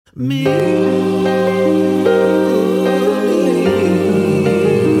Me.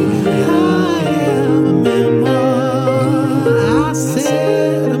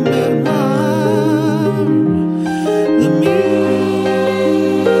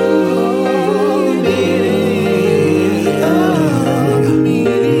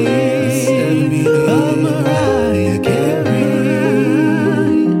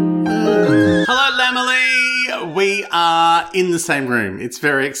 In the same room. It's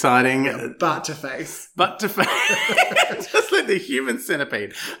very exciting. Yeah, butt to face. Just like the human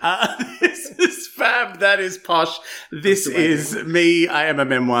centipede. This is fab. That is posh. This is me. I am a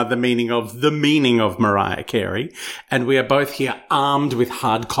memoir, the meaning of Mariah Carey. And we are both here armed with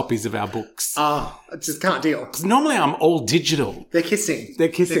hard copies of our books. Oh, I just can't deal. Because normally I'm all digital. They're kissing.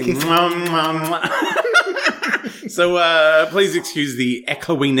 Mwah, mwah, mwah. So please excuse the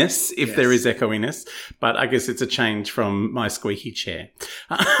echoiness, if there is echoiness, but I guess it's a change from my squeaky chair.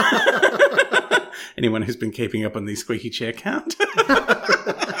 Anyone who's been keeping up on the squeaky chair count?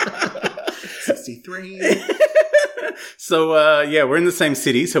 63. So, we're in the same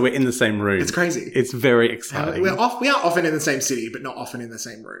city, so we're in the same room. It's crazy. It's very exciting. We are often in the same city, but not often in the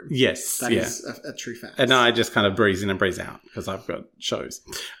same room. Yes. That is a true fact. And I just kind of breeze in and breeze out because I've got shows.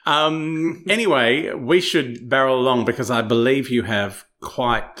 Anyway, we should barrel along because I believe you have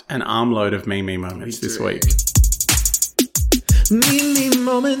quite an armload of me moments this week. Me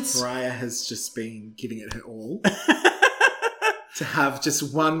moments. Mariah has just been giving it her all to have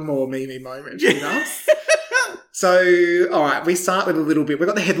just one more me moment with us. So, all right, we start with a little bit. We've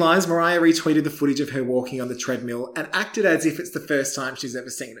got the headlines. Mariah retweeted the footage of her walking on the treadmill and acted as if it's the first time she's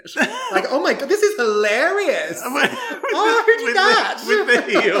ever seen it. Like, oh my God, this is hilarious. Who did that? With the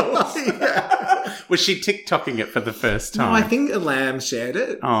heels. Yeah. Was she TikToking it for the first time? No, I think a lamb shared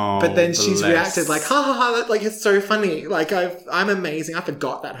it. Oh, but then she's reacted like, ha ha ha, like, it's so funny. Like, I'm amazing. I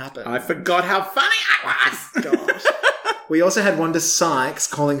forgot that happened. I forgot how funny I was. Gosh. We also had Wanda Sykes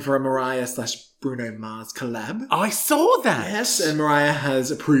calling for a Mariah/Bruno Mars collab. I saw that. Yes, and Mariah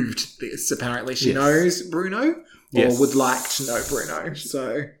has approved this. Apparently, she knows Bruno or would like to know Bruno.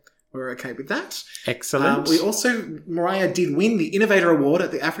 So we're okay with that. Excellent. Mariah did win the Innovator Award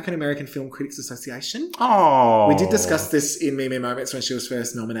at the African American Film Critics Association. Oh. We did discuss this in Me Moments when she was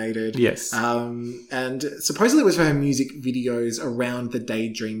first nominated. Yes. And supposedly it was for her music videos around the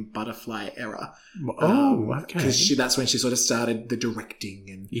Daydream Butterfly era. Oh, okay. Because that's when she sort of started the directing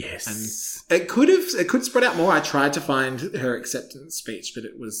and yes, and it could spread out more. I tried to find her acceptance speech, but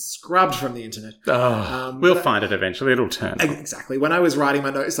it was scrubbed from the internet. We'll find it eventually. It'll turn up. Exactly. When I was writing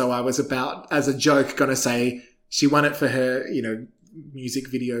my notes, though, I was about as a joke going to say she won it for her, music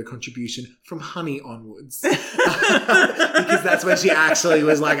video contribution from Honey onwards. Because that's when she actually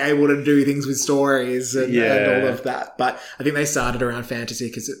was like able to do things with stories and all of that. But I think they started around Fantasy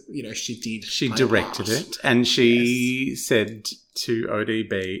because, she directed it and she said to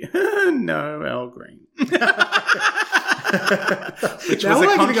ODB, no Al Green. Which was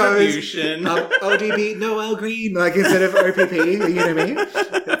a contribution. ODB, no Al Green, like instead of OPP, you know what I mean?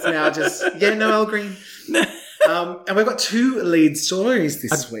 It's now just, no Al Green. And we've got two lead stories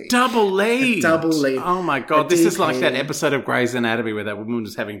this week. Double lead. Oh my God. This is like that episode of Grey's Anatomy where that woman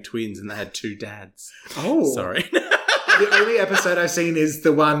was having twins and they had two dads. Oh. Sorry. The only episode I've seen is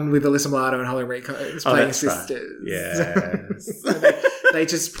the one with Alyssa Milano and Holly Rico playing sisters. Right. Yes. They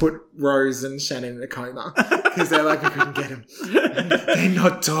just put Rose and Shannon in a coma because they're like, we couldn't get them. They're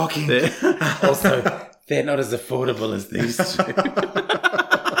not talking. They're not as affordable as these two.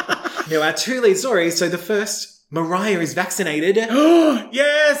 Now, our two lead stories. So the first, Mariah is vaccinated.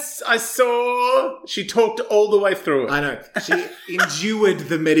 Yes, I saw. She talked all the way through it. I know. She endured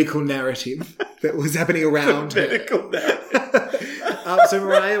the medical narrative that was happening around her. Medical narrative. So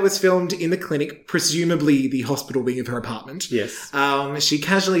Mariah was filmed in the clinic, presumably the hospital wing of her apartment. Yes. She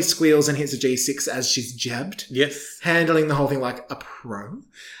casually squeals and hits a G6 as she's jabbed. Yes. Handling the whole thing like a pro.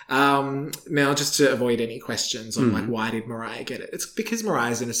 Now, just to avoid any questions on like why did Mariah get it? It's because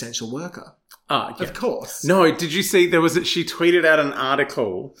Mariah's an essential worker. Oh, yeah. Of course. No, did you see she tweeted out an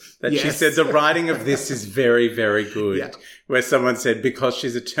article that she said the writing of this is very, very good. Where someone said because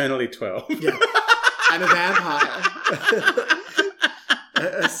she's eternally 12. Yeah. And a vampire.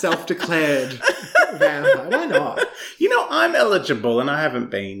 A self-declared vampire. Why not? I'm eligible and I haven't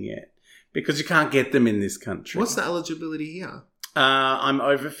been yet because you can't get them in this country. What's the eligibility here? I'm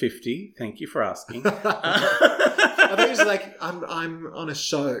over 50. Thank you for asking. I thought it was like, I'm on a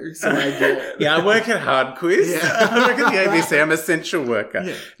show, so I get... Yeah, I work at Hard Quiz. Yeah. I work at the ABC. I'm an essential worker.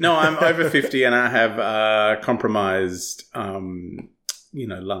 Yeah. No, I'm over 50 and I have compromised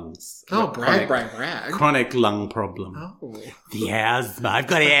lungs. Oh, brag. Chronic lung problem. Oh. The asthma. I've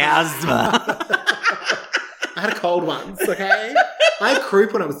got asthma. I had a cold once, okay? I had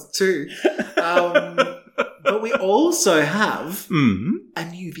croup when I was 2. But we also have a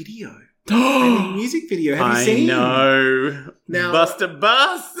new video. A new music video. Have you seen? I know. Now, Buster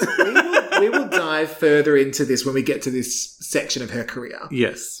Bus. we will dive further into this when we get to this section of her career.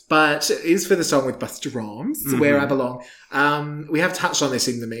 Yes. But it is for the song with Busta Rhymes, Where I Belong. We have touched on this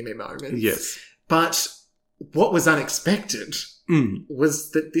in the Mimi moment. Yes. But what was unexpected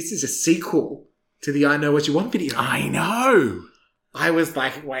was that this is a sequel to the I Know What You Want video. I know. I was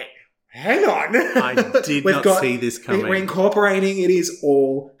like, wait, hang on. I did not see this coming. We're incorporating. It is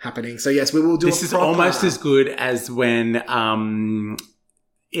all happening. So, yes, we will do this is almost as good as when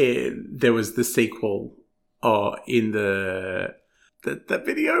there was the sequel in the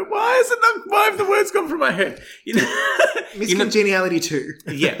video. Why have the words gone from my head? Miss Congeniality 2.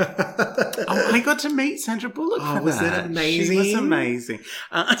 Yeah. I got to meet Sandra Bullock for was that amazing? She was amazing.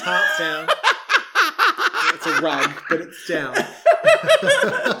 Tarts down. It's a rug, but it's down.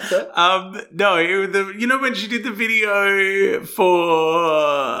 No, when she did the video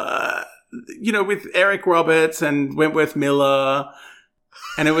for, with Eric Roberts and Wentworth Miller,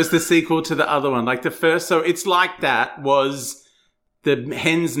 and it was the sequel to the other one, like the first. So it's like that was the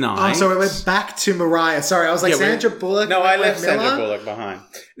Hen's Night. Oh, so it went back to Mariah. Sorry, I was like, Sandra Bullock. No, I left Miller? Sandra Bullock behind.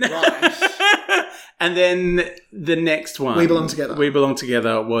 Right. And then the next one, We Belong Together. We Belong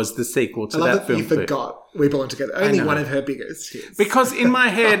Together was the sequel to that film. You forgot We Belong Together. Only one of her biggest hits. Because in my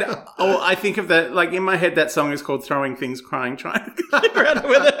head, I think of that, like in my head, that song is called Throwing Things, Crying, Trying to figure out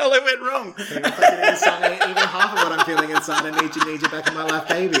where the hell it went wrong. Even half of what I'm feeling inside, I need you back in my life,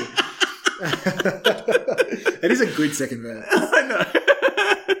 baby. It is a good second verse. I know.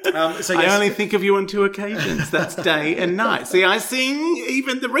 I only think of you on 2 occasions. That's day and night. See, I sing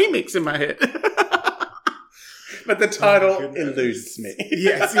even the remix in my head. But the title eludes me.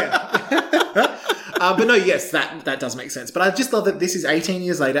 Yes, yeah. But no, yes, that does make sense. But I just love that this is 18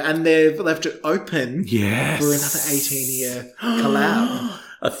 years later and they've left it open for another 18-year collab.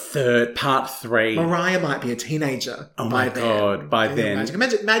 A third, part 3. Mariah might be a teenager by then. God, by then.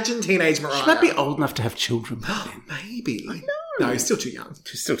 Imagine teenage Mariah. She might be old enough to have children by then. Maybe. I know. No, still too young.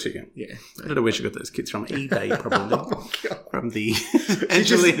 She's still too young. Yeah. I don't know where she got those kids from. eBay, probably. From the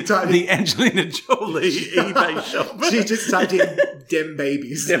Angelina Jolie eBay shop. She just typed in dem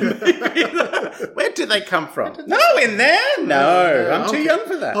babies. Where do they come from? No, in there? No, I'm too young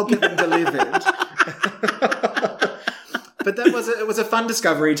for that. I'll get them delivered. But it was a fun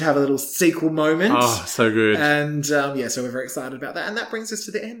discovery to have a little sequel moment. Oh, so good. And so we're very excited about that. And that brings us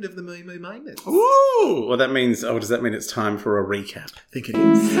to the end of the Moo Moo Moments. Ooh! Well, that means, does that mean it's time for a recap? I think it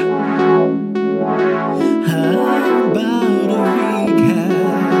is. How about a recap?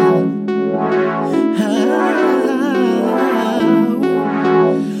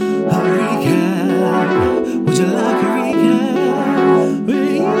 A recap. Would you like a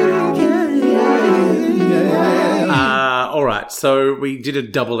All right, so we did a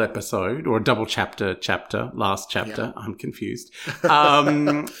double episode or a double chapter, last chapter. Yeah. I'm confused. So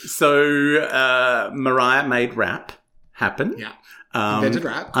Mariah made rap happen. Yeah. Invented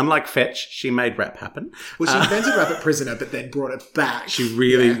rap. Unlike Fetch, she made rap happen. Well, she invented rap at Prisoner, but then brought it back. She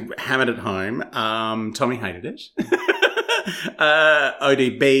really hammered it home. Tommy hated it.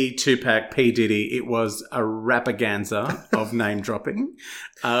 ODB, Tupac, P. Diddy. It was a rapaganza of name dropping.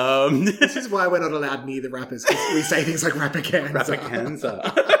 This is why we're not allowed near the rappers, because we say things like rapaganza. Rapaganza.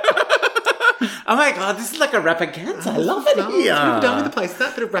 Oh my God, this is like a rapaganza. I love it here. We've done with the place.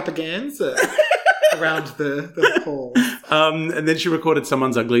 That bit of rapaganza around the hall. And then she recorded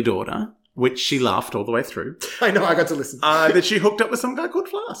Someone's Ugly Daughter, which she laughed all the way through. I know, I got to listen. That she hooked up with some guy called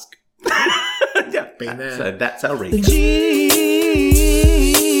Flask. Yeah, been there. So that's our recap.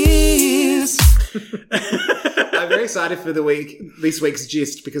 I'm very excited for this week's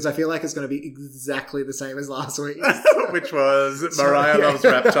gist, because I feel like it's going to be exactly the same as last week. Which was Mariah loves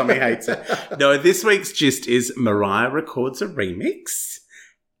rap, Tommy hates it. No, this week's gist is Mariah records a remix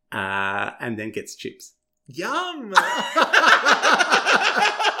and then gets chips. Yum!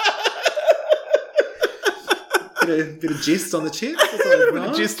 bit of gist on the chips. A bit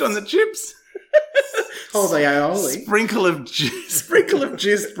of gist on the chips. Holy aioli. Sprinkle of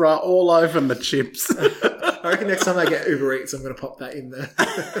gist brought all over my chips. I reckon next time I get Uber Eats, I'm going to pop that in there.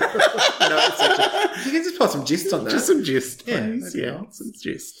 You can just pop some gist on that. Just some gist, please. Yeah, some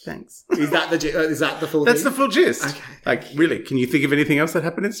gist. Thanks. Is that the full That's thing? the full gist. Okay. Like, really, can you think of anything else that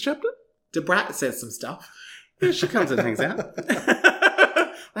happened in this chapter? Debrat says some stuff. Yeah, she comes and hangs out.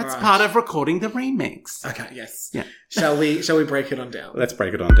 That's All right. part of recording the remix. Okay, yes. Yeah. Shall we break it on down? Let's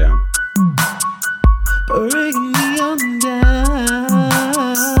break it on down. Break me on down.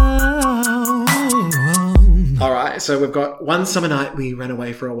 All right, so we've got One Summer Night We Ran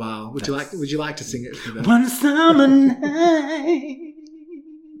Away for a While. Would you like to sing it for them? One summer night.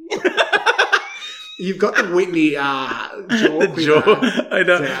 You've got the Whitney jaw. The jaw. I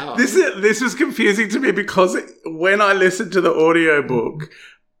know. down. This was confusing to me because when I listened to the audiobook,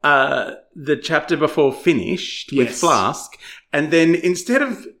 the chapter before finished with Yes. Flask, and then instead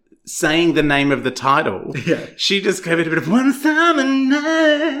of saying the name of the title, Yeah. she just gave it a bit of One Summer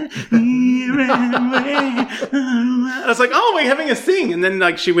Night. We ran away. I was like, oh, we're having a sing. And then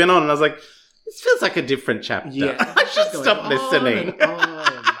like she went on and I was like, this feels like a different chapter. Yeah. I should Going stop on listening. and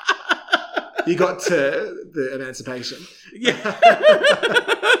on. You got to the Emancipation. Yeah.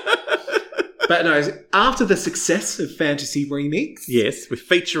 But no, after the success of Fantasy Remix, Yes, we're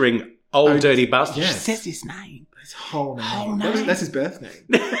featuring Old Dirty Bastard. yes. She says his name. his whole name. Whole name. That's his birth name.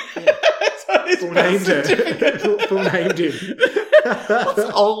 That's on his Full birth named certificate. him. Full named him. What's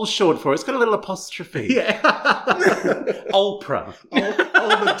old short for? It's got a little apostrophe. Yeah. Oprah.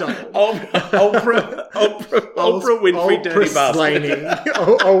 Old McDonald. Oprah Winfrey Dirty Bastard.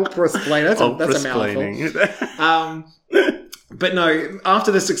 Oprah splaining. That's a Oprah mouthful. But no, after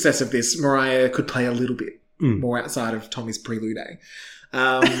the success of this, Mariah could play a little bit more outside of Tommy's Prelude.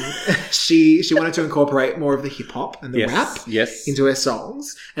 She wanted to incorporate more of the hip hop and the rap into her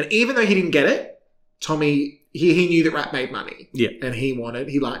songs. And even though he didn't get it, Tommy, he knew that rap made money. Yeah. And he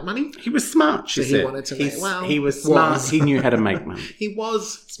liked money. He was smart, she So said. he wanted to make, he was smart. He knew how to make money. He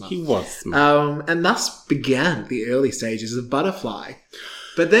was smart. He was smart. And thus began the early stages of Butterfly.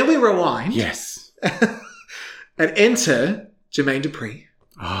 But then we rewind Yes. and enter Jermaine Dupri,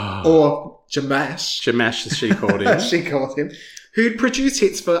 Oh. or Jamash, Jamash, as she called him. she called him, who'd produced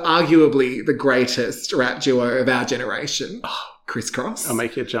hits for arguably the greatest rap duo of our generation, Criss Cross. I'll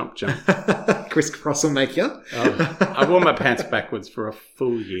make you jump. Criss Cross will make you. Oh, I wore my pants backwards for a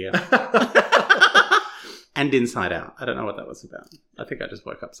full year. And Inside Out. I don't know what that was about. I think I just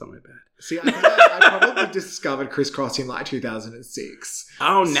woke up somewhere bad. See, I think I probably discovered Criss Cross in like 2006.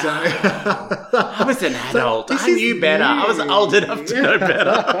 Oh, no. So- I was an adult. this I is knew better. I was you. old enough to know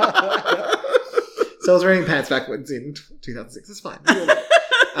better. So I was wearing pants backwards in 2006. It's fine.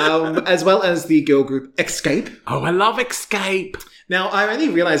 As well as the girl group Escape. Oh, I love Escape. Now, I only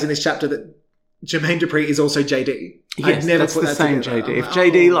realised in this chapter that Jermaine Dupri is also JD. Yes, I'd never that's put the that same together. JD. I'm If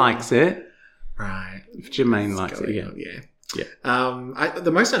like, JD likes it, right. if Jermaine likes it, yeah. Yeah.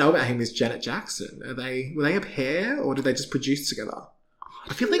 The most I know about him is Janet Jackson. Were they a pair or did they just produce together?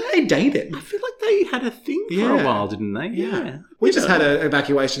 I feel like they dated. I feel like they had a thing for Yeah. a while, didn't they? Yeah. We just had an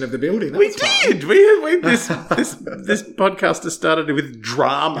evacuation of the building. That We was fun. did. This podcast has started with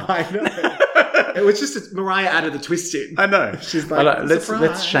drama. I know. It was just Mariah added the twist in. I know. She's like, let's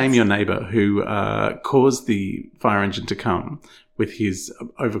 "Surprise." shame your neighbour who caused the fire engine to come with his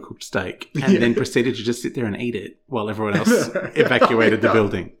overcooked steak and then proceeded to just sit there and eat it while everyone else evacuated the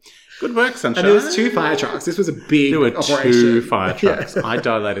building. Good work, Sunshine. And there was 2 fire trucks. This was a big There were operation. 2 fire trucks. Yeah. I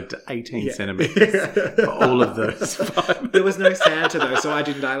dilated to 18 centimetres for all of those 5. There was no Santa though, so I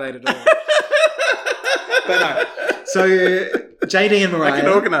didn't dilate at all. But no. So JD and Mariah. I can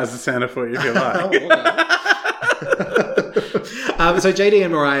organise the Santa for you if you like. So JD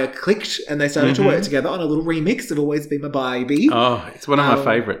and Mariah clicked and they started to work together on a little remix of Always Be My Baby. Oh, it's one of my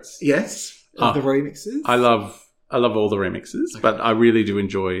favourites. Yes, of the remixes. I love all the remixes, but I really do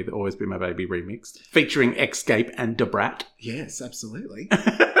enjoy the Always Be My Baby remix featuring Escape and Debrat. Yes, absolutely.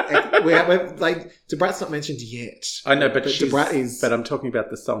 we're like, Debrat's not mentioned yet. I know, but Debrat is. But I'm talking about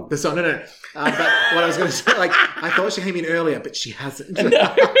the song. The song, no. But what I was going to say, like, I thought she came in earlier, but she hasn't.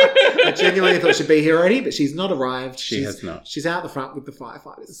 I genuinely thought she'd be here already, but she's not arrived. She has not. She's out the front with the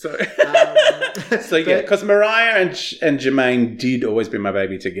firefighters. So yeah, because Mariah and Jermaine did Always Be My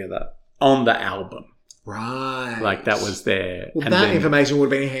Baby together on the album. Right. Like that was there. Well, and that then- information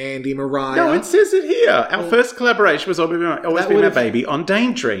would have been handy, Mariah. No, it says it here. Our first collaboration was Always Be My Baby on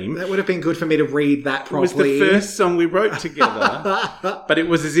Daydream. That would have been good for me to read that It was properly. the first song we wrote together, but it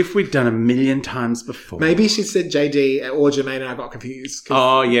was as if we'd done a million times before. Maybe she said JD or Jermaine and I got confused.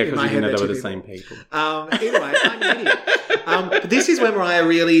 Oh, yeah, in because my you didn't know head they were they're the two same people. Anyway, I'm an idiot. But this is when Mariah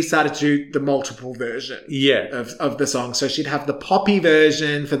really started to do the multiple version Yeah. of the song. So she'd have the poppy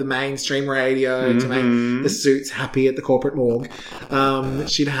version for the mainstream radio to make the suits happy at the corporate morgue.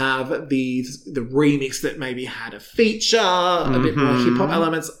 She'd have the remix that maybe had a feature, a bit more hip hop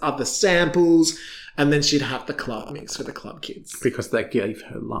elements of the samples. And then she'd have the club mix for the club kids. Because they gave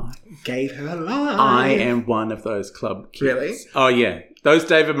her life. Gave her life. I am one of those club kids. Really? Oh, yeah. Those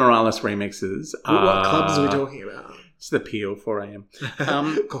David Morales remixes are... What clubs are we talking about? It's the Peel, 4 a.m.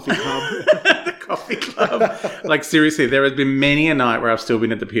 Coffee club. The coffee club. Like, seriously, there has been many a night where I've still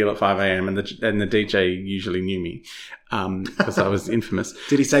been at the Peel at 5 a.m. and the DJ usually knew me because I was infamous.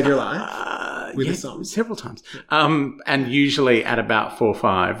 Did he save your life? With a song? Several times. And usually at about 4 or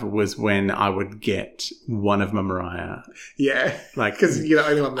 5 was when I would get one of my Mariah. Yeah. Like, because you're the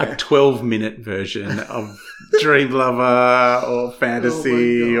only one there. A 12-minute version of Dream Lover or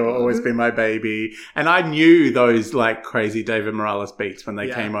Fantasy or Always Be My Baby. And I knew those like crazy David Morales beats when they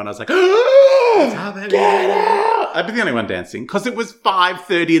came on. I was like, oh, get out! I'd be the only one dancing because it was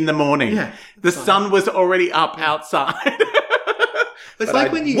 5:30 in the morning. Yeah, the sun was already up outside. It's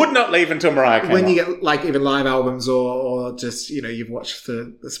like when you would not leave until Mariah came when you on. get like even live albums or just you've watched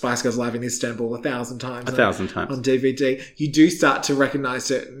the Spice Girls live in Istanbul 1,000 times on DVD, you do start to recognize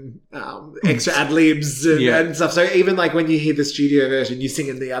certain extra ad libs and stuff. So even like when you hear the studio version, you sing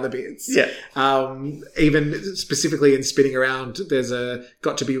in the other bits. Even specifically in Spinning Around, there's a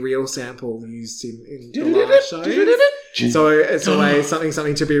Got to Be Real sample used in the live shows. So it's always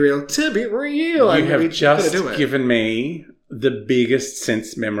something to be real. To be real. You have just given me the biggest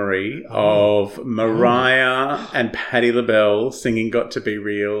sense memory of Mariah and Patti LaBelle singing "Got to Be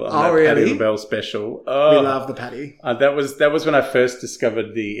Real" on that Patti LaBelle special. Oh, we love the Patti. That was when I first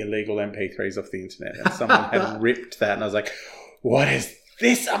discovered the illegal MP3s off the internet, and someone had ripped that, and I was like, "What is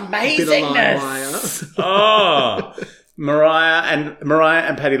this amazingness?" Oh. Mariah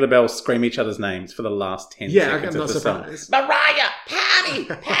and Patti LaBelle scream each other's names for the last 10 seconds of the song. Mariah, Patti,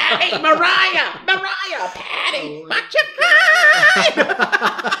 Mariah, Patti, what you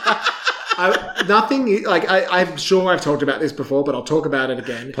I'm sure I've talked about this before, but I'll talk about it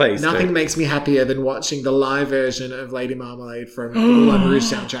again. Please. Nothing makes me happier than watching the live version of Lady Marmalade from the Moulin Rouge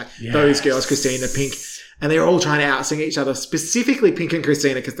soundtrack. Yes. Those girls, Christina, Pink, and they were all trying to out-sing each other, specifically Pink and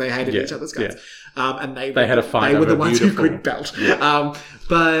Christina, because they hated each other's guts. And they had a fight. They were the ones who could belt. Yeah.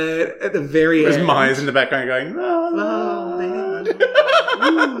 But at the very end, there's Maya's in the background going,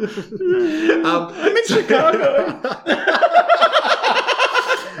 I'm in Chicago.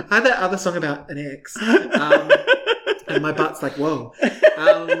 I had that other song about an ex. And my butt's like, whoa.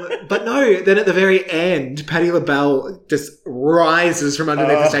 But no, then at the very end, Patti LaBelle just rises from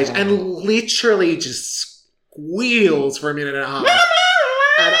underneath the stage and literally just squeals for a minute and a half.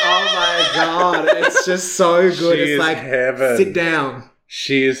 And oh my God, it's just so good. It's like, heaven. Sit down.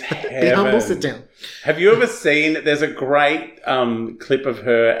 She is heaven. Be humble, sit down. Have you ever seen, there's a great clip of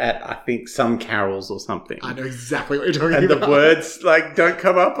her at, I think, some carols or something. I know exactly what you're talking about. And the words, like, don't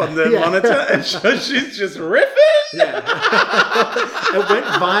come up on the monitor. And she's just riffing. Yeah. It went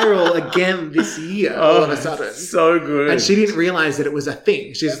viral again this year all of a sudden. So good. And she didn't realize that it was a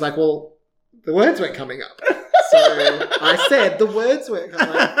thing. She's like, well, the words weren't coming up. So I said the words weren't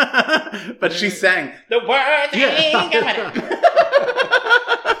coming up. But she sang, the words ain't coming up.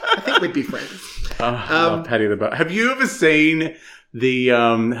 I think we'd be friends. Oh, I love Patti LaBelle. Have you ever seen the,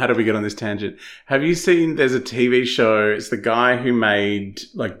 how do we get on this tangent? Have you seen, there's a TV show, it's the guy who made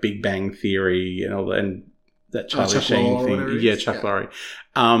like Big Bang Theory and all that, and that Charlie Sheen thing. Yeah, Chuck Lorre.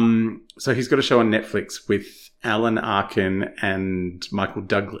 So he's got a show on Netflix with Alan Arkin and Michael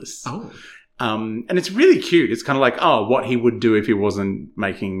Douglas. Oh. And it's really cute. It's kind of like, what he would do if he wasn't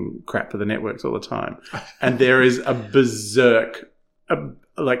making crap for the networks all the time. And there is a berserk,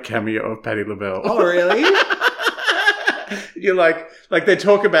 cameo of Patti LaBelle. Oh, really? You're like they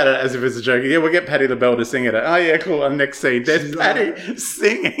talk about it as if it's a joke. Yeah, we'll get Patti LaBelle to sing it. Oh, yeah, cool. On next scene, there's Patti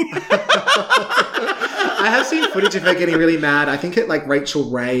singing. I have seen footage of her getting really mad. I think at like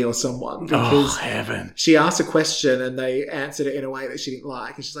Rachel Ray or someone. Because heaven. She asked a question and they answered it in a way that she didn't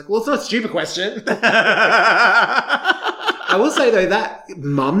like. And she's like, well, it's not a stupid question. I will say, though, that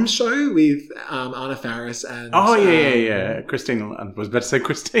Mum show with Anna Faris and... Christine... I was about to say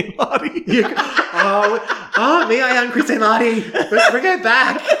Christine Lahti. Me, I am Christine Lahti. Let's bring her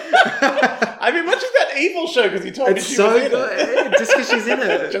back. I've been watching that Evil show because you told me she was in it. Just because she's in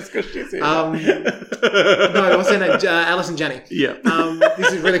it. Just because she's in it. No, what's her name? Alison Janney. Yeah.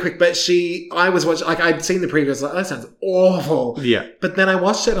 This is really quick, but I was watching, I'd seen the preview, I was like, that sounds awful. Yeah. But then I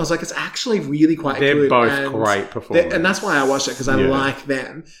watched it and I was like, it's actually really quite good. They're both great performances. And that's why I watched it, because I like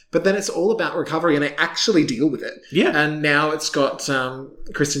them. But then it's all about recovery and they actually deal with it. Yeah. And now it's got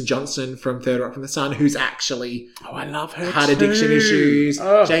Kristen Johnson from Third Rock from the Sun, who's actually I love her had addiction issues.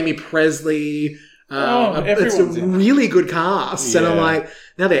 Jamie Presley. It's a really good cast. And I'm like,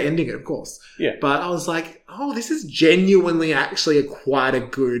 now they're ending it, of course. Yeah. But I was like, this is genuinely actually quite a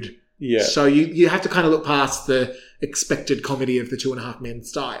good Yeah. So you have to kind of look past the expected comedy of the 2.5 Men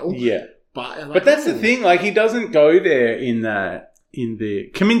style. Yeah. But that's the thing. Like, he doesn't go there in the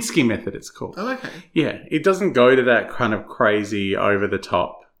Kaminsky method, it's called. Oh, okay. Yeah. It doesn't go to that kind of crazy,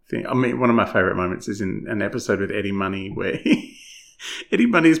 over-the-top thing. I mean, one of my favourite moments is in an episode with Eddie Money where Eddie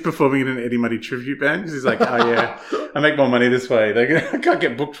Money is performing in an Eddie Money tribute band. He's like, oh, yeah, I make more money this way. I can't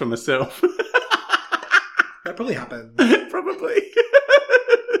get booked for myself. That probably happened. Probably.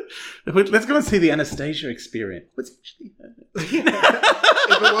 Let's go and see the Anastasia Experience. What's actually her?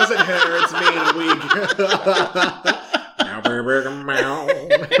 If it wasn't her, it's me in a wig.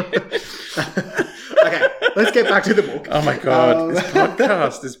 Okay, let's get back to the book. Oh my God, this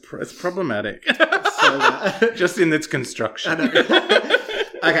podcast is it's problematic. So, just in its construction. I know.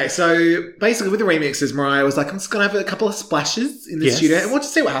 Okay, so basically with the remixes, Mariah was like, I'm just going to have a couple of splashes in the studio and we'll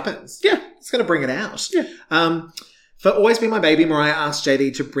just see what happens. Yeah. It's going to bring it out. Yeah. For Always Be My Baby, Mariah asked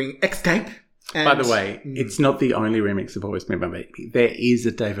JD to bring Escape. And by the way, it's not the only remix of Always Be My Baby. There is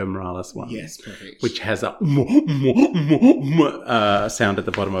a David Morales one. Yes, perfect. Which has a sound at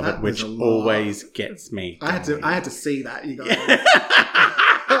the bottom of it, which always gets me. I had to see that, you guys.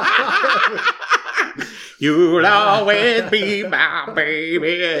 You'll always be my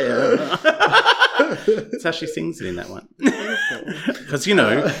baby. That's how she sings it in that one. Because,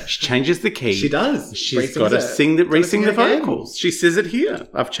 she changes the key. She does. She's got to re-sing the vocals. She says it here.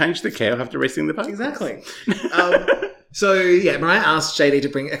 I've changed the key. I'll have to re-sing the vocals. Exactly. So, Mariah asked JD to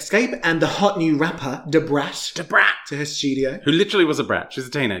bring Escape and the hot new rapper, Debrat, to her studio. Who literally was a brat. She's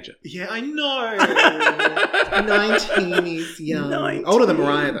a teenager. Yeah, I know. 19 is young. 19. Older than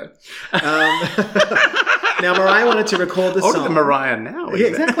Mariah, though. Now, Mariah wanted to record the song. Older than Mariah now. Yeah,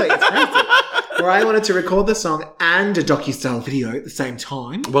 exactly. It's crazy. Mariah wanted to record the song and a docu-style video at the same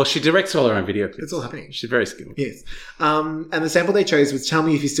time. Well, she directs all her own video clips. It's all happening. She's very skilled. Yes. And the sample they chose was Tell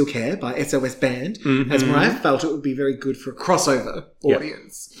Me If You Still Care by SOS Band, as Mariah felt it would be very good for a crossover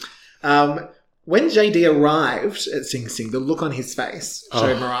audience. Yep. When JD arrived at Sing Sing, the look on his face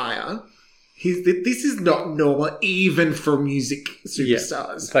showed Mariah. This is not normal, even for music superstars.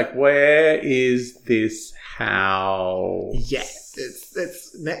 Yeah. It's like, where is this house? Yes.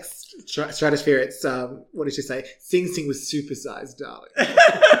 It's next stratosphere. It's, what did she say? Sing Sing was supersized, darling.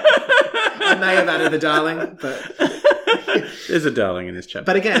 I may have added the darling, but... There's a darling in this chapter.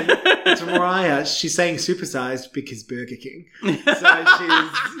 But again, to Mariah, she's saying supersized because Burger King. So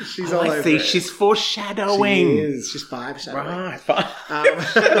she's all over I see. it. She's foreshadowing. She is. She's 5 shadowing. Right, 5.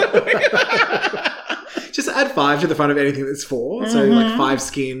 Just add 5 to the front of anything that's 4. So like 5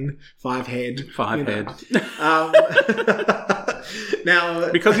 skin, 5 head. 5 head. Now...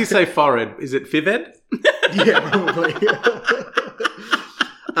 Because you say forehead, is it Fived? Yeah, probably.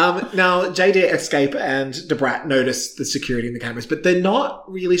 Now, JD, Escape, and Debrat notice the security in the cameras, but they're not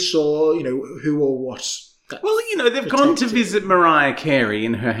really sure, who or what. Well, they've gone to visit Mariah Carey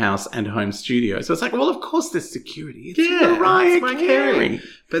in her house and home studio. So it's like, well, of course there's security. It's Mariah Carey.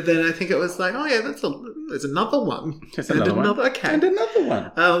 But then I think it was like, oh yeah, there's another one. There's another one. Okay. And another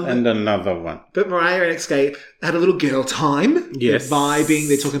one. And another one. But Mariah and Escape had a little girl time. Yes. They're vibing.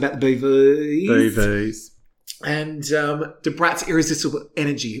 They're talking about the BVs. BVs. And Debrat's irresistible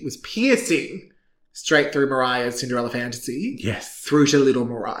energy was piercing straight through Mariah's Cinderella fantasy. Yes. Through to little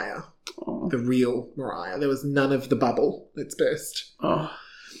Mariah. Oh. The real Mariah. There was none of the bubble that's burst. Oh.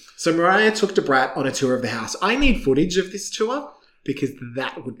 So Mariah took Debrat on a tour of the house. I need footage of this tour because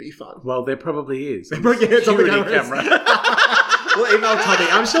that would be fun. Well, there probably is. It's on the camera. We'll email Tommy.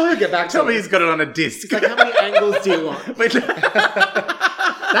 I'm sure he'll get back to Tommy's got it on a disc. It's like, how many angles do you want?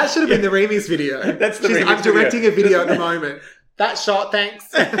 That should have been the remix video. That's the remix video. I'm directing a video at the moment. That shot, thanks.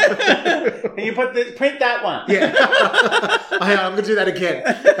 Can you print that one? Yeah. I'm going to do that again.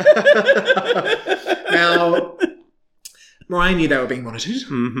 Now, Mariah knew they were being monitored,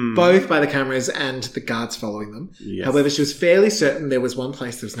 both by the cameras and the guards following them. Yes. However, she was fairly certain there was one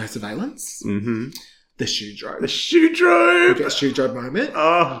place there was no surveillance. The shoe drove. The shoe drove. We get shoe drove moment.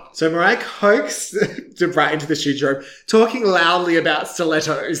 Oh. So Mariah coaxed Debrat into the shoe drove, talking loudly about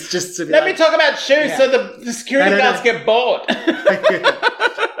stilettos. Just to be Let me talk about shoes so the security guards get bored.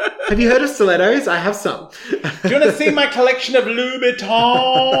 Have you heard of stilettos? I have some. Do you want to see my collection of Louboutins?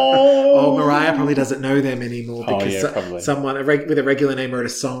 Oh, Mariah probably doesn't know them anymore because probably. Someone with a regular name wrote a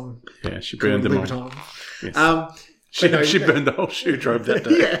song. Yeah, she burned them all. Yes. She burned the whole shoe drove that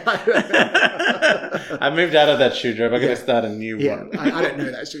day. Yeah. I moved out of that shoe drove. I'm going to start a new one. I don't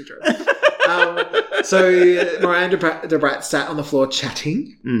know that shoe drove. So Mariah and Debrat sat on the floor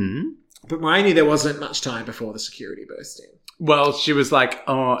chatting. But Mariah knew there wasn't much time before the security burst in. Well, she was like,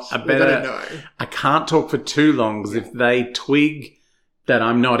 I can't talk for too long because if they twig that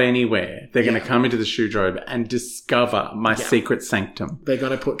I'm not anywhere. They're going to come into the shoedrobe and discover my secret sanctum. They're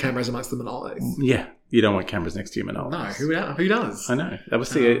going to put cameras amongst the Manolos. Yeah. You don't want cameras next to your Manolos. No, who does? I know. They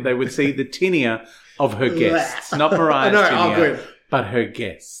would see the tinea of her guests. Not Mariah's No, tinea, good. but her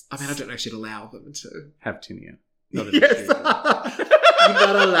guests. I mean, I don't know if she'd allow them to. Have tinea. Not in Yes. the shoedrobe. You're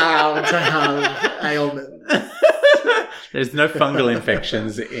not allowed to have ailments. There's no fungal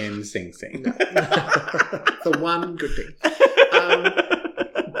infections in Sing Sing. The one good thing.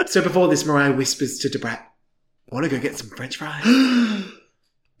 So before this, Mariah whispers to Debrat, "Want to go get some French fries?"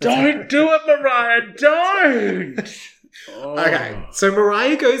 Don't do it, Mariah. Don't. Okay, so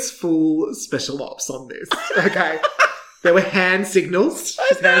Mariah goes full special ops on this. Okay, there were hand signals.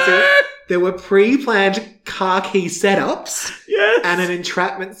 There were pre-planned car key setups. Yes. And an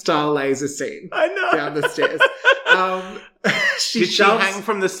entrapment-style laser scene I know. down the stairs. Did she hang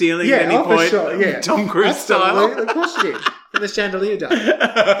from the ceiling at any for point? sure, yeah. Tom Cruise Absolutely, style? Of course she did. From the chandelier down.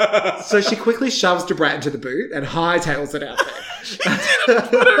 So she quickly shoves Debrat into the boot and hightails it out there.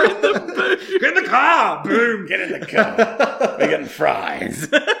 Put her in the boot. Get in the car! Boom! Get in the car. We're getting fries.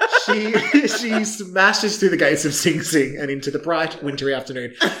 She smashes through the gates of Sing Sing and into the bright wintry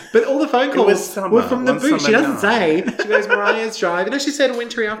afternoon. But all the phone was calls summer, were from the one boot. She summer doesn't say. night. She goes, Mariah's driving. No, she said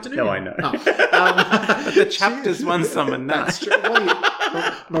wintry afternoon. No, I know. Oh. The chapter's one summer That's night. true. What are you,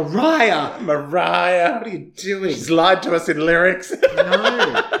 Mariah? Mariah. What are you doing? She's lied to us in lyrics.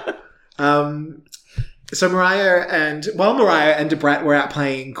 No. So Mariah and Debrat were out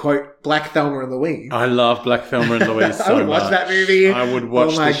playing, quote, Black Thelma and Louise. I love Black Thelma and Louise so I would watch much. that movie. I would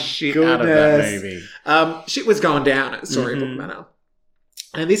watch Oh my the shit out of that movie. Shit was going down at Storybook Manor.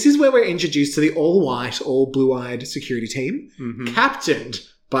 And this is where we're introduced to the all-white, all blue-eyed security team, captained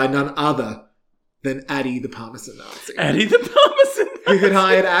by none other than Addie the Parmesan Nazi. Addie the Parmesan. Who had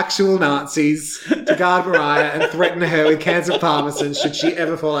hired actual Nazis to guard Mariah and threaten her with cans of Parmesan should she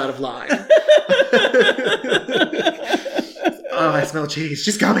ever fall out of line. Oh, I smell cheese.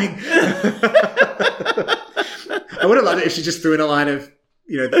 She's coming. I would have loved it if she just threw in a line of,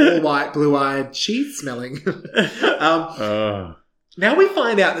 the all-white, blue-eyed, cheese-smelling. Now we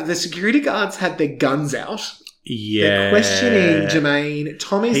find out that the security guards had their guns out. Yeah. They're questioning Jermaine.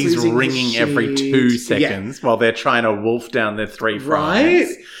 Tommy's He's losing ringing his every shit. 2 seconds while they're trying to wolf down their 3 Right?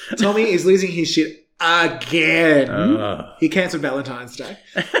 fries. Tommy is losing his shit again. He cancelled Valentine's Day.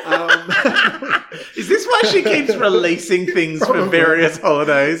 Is this why she keeps releasing things for Probably. various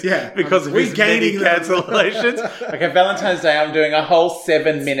holidays? Yeah. Because of his many Regaining them. cancellations. Okay, Valentine's Day, I'm doing a whole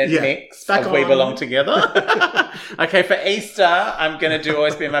 7-minute Yeah. mix Back of We on. Belong Together. Okay, for Easter, I'm going to do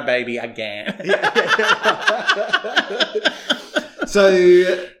Always Be My Baby again.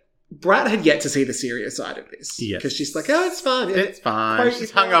 So Brat had yet to see the serious side of this. Yes. Because she's like, oh, it's fine. It's fine. Quote,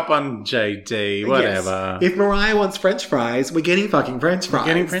 She's hung up on JD, whatever. Yes. If Mariah wants French fries, we're getting fucking French fries.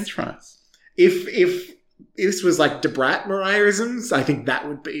 Getting French fries. If this was like Debrat Mariahisms, I think that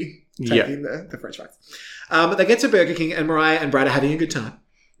would be taking the French fries. But they get to Burger King and Mariah and Brad are having a good time.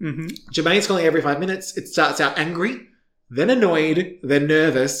 Mm-hmm. Jermaine's calling every 5 minutes. It starts out angry, then annoyed, then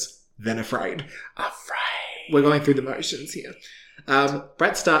nervous, then afraid. We're going through the motions here.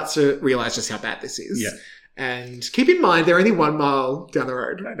 Brad starts to realise just how bad this is. Yeah. And keep in mind, they're only 1 mile down the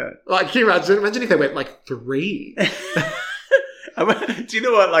road. I know. Like, can you imagine? Imagine if they went like 3. Do you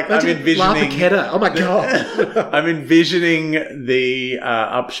know what? Like, I'm envisioning. La Paqueta. Oh my God. I'm envisioning the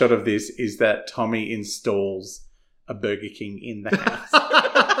upshot of this is that Tommy installs a Burger King in the house.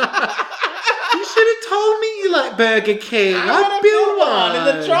 You should have told me you like Burger King. I built one in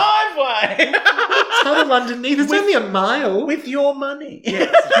the driveway Town of London Neath. It's only a mile. with your money.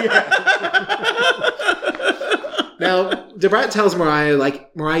 Now, Debrat tells Mariah,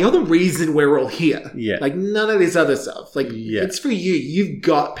 like, Mariah, you're the reason we're all here. Yeah. Like, none of this other stuff. Like, Yeah. it's for you. You've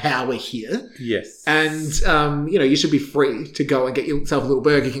got power here. Yes. And, you should be free to go and get yourself a little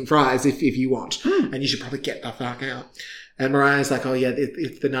Burger King fries if you want. And you should probably get the fuck out. And Mariah's like, oh, yeah,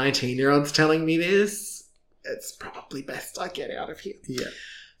 if the 19-year-old's telling me this, it's probably best I get out of here. Yeah.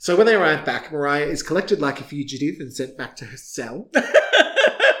 So when they arrive back, Mariah is collected like a fugitive and sent back to her cell.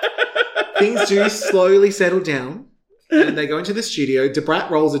 Things do slowly settle down. And they go into the studio. Debrat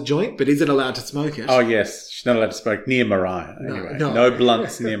rolls a joint, but isn't allowed to smoke it. Oh, yes. She's not allowed to smoke near Mariah. Anyway, no. no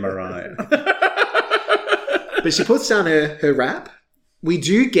blunts near Mariah. But she puts down her rap. We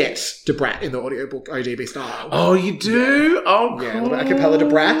do get Debrat in the audiobook ODB style. Oh, you do? Yeah. Oh, cool. Yeah, a little bit a cappella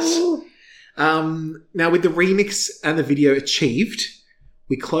Debrat. Now, with the remix and the video achieved,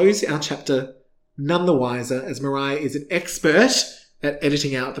 we close our chapter none the wiser as Mariah is an expert at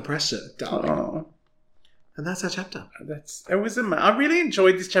editing out the pressure, darling. Oh. And that's our chapter. I really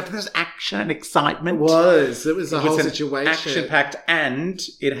enjoyed this chapter. There's action and excitement. It was a whole an situation. Action-packed, and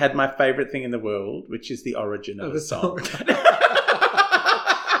it had my favourite thing in the world, which is the origin of the song.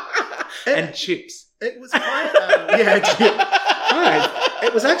 And chips. It was quite, right.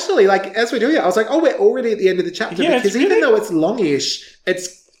 It was actually like, as we're doing it, I was like, oh, we're already at the end of the chapter. Yeah, because even though it's longish,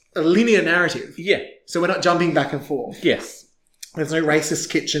 it's a linear narrative. Yeah. So we're not jumping back and forth. Yes. There's no racist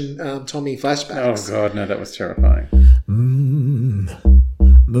kitchen Tommy flashbacks. Oh, God, no, that was terrifying.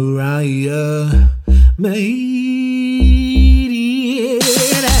 Mariah made it.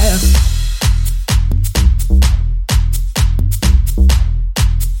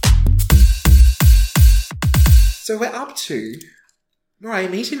 So we're up to Mariah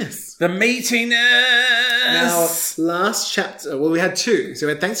meatiness. The meatiness. Now, last chapter, well, we had two. So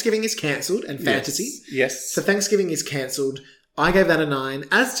we had Thanksgiving is cancelled and Fantasy. Yes. So Thanksgiving is cancelled. I gave that a 9,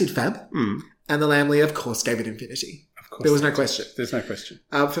 as did Fab. And the Lamley, of course, gave it Infinity. Of course. There was no question. There's no question.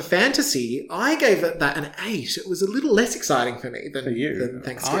 For Fantasy, I gave that an 8. It was a little less exciting for me than, For you. than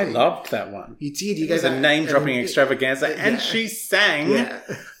Thanksgiving. I loved that one. You did. You It was gave a that name-dropping extravaganza, and she sang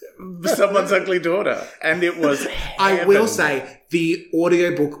Someone's Ugly Daughter, and it was I will heaven. say, the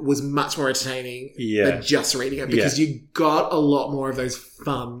audiobook was much more entertaining than just reading it, because you got a lot more of those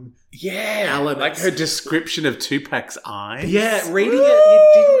fun elements. like her description of Tupac's eyes. Yeah, reading it,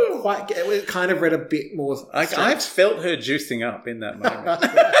 you didn't quite get it. It kind of read a bit more. Like, I felt her juicing up in that moment.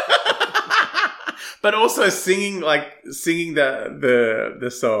 But also singing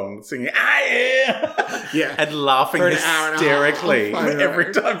the song, singing and laughing For an hour and a hysterically half.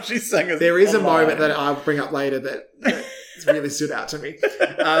 every time she sang a There is a line. moment that I'll bring up later that really stood out to me.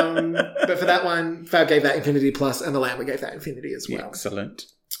 But for that one, Fab gave that Infinity Plus, and the Lamb gave that Infinity as well. Excellent.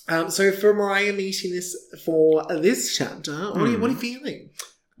 So for Mariah meeting this for this chapter, what are you feeling?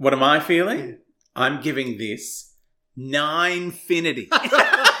 What am I feeling? I'm giving this 9-finity.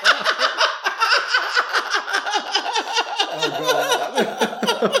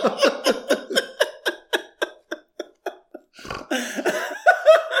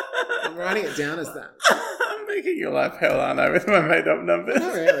 I'm writing it down as that. I'm making your life hell, aren't I, with my made-up numbers?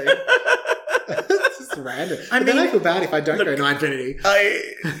 Not really. It's just random. But then I feel bad if I don't go 9-finity.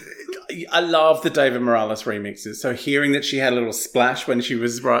 I love the David Morales remixes. So hearing that she had a little splash when she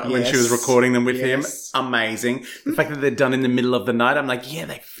was recording them with him, amazing. The fact that they're done in the middle of the night, I'm like,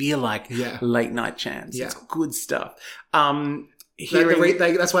 they feel like late night chants. Yeah. It's good stuff.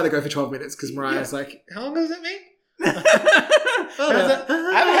 That's why they go for 12 minutes, because Mariah's like, how long does that mean? I've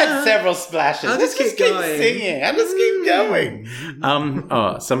had several splashes. I'll just keep going. Singing. I'll just keep going.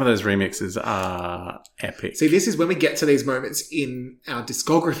 Some of those remixes are epic. See, this is when we get to these moments in our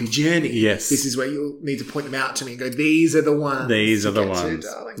discography journey. Yes. This is where you'll need to point them out to me and go, these are the ones. These are the to get ones.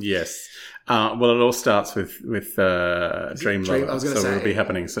 to, darling. Yes. Well, it all starts with Dream Lover. I was going to say. It'll be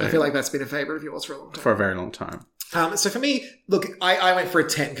happening soon. I feel like that's been a favourite of yours for a long time. For a very long time. So for me, look, I went for a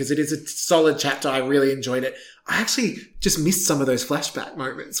 10 because it is a solid chapter. I really enjoyed it. I actually just missed some of those flashback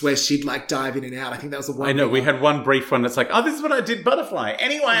moments where she'd like dive in and out. I think that was the one. I know, we had one brief one that's like, this is what I did, Butterfly.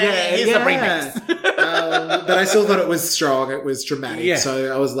 Anyway, here's the remix. But I still thought it was strong. It was dramatic. Yeah.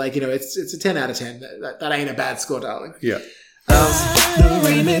 So I was like, it's a 10 out of 10. That ain't a bad score, darling. Yeah. The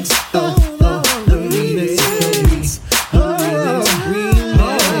remix, the remix,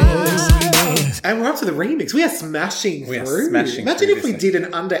 And we're up to the remix. We are smashing through. Imagine if we did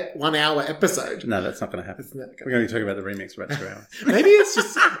an under 1 hour episode. No, that's not going to happen. We're going to be talking about the remix for about 2 hours. Maybe it's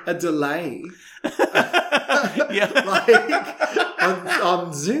just a delay.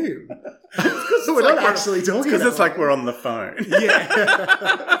 On Zoom. Because we're not actually talking Because about it's like we're on the phone. Yeah.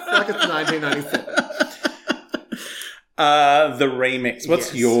 It's like it's 1997. The remix.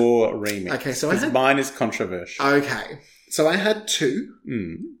 What's your remix? Okay, so mine is controversial. Okay. So I had 2.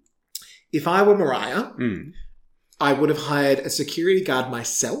 If I were Mariah, I would have hired a security guard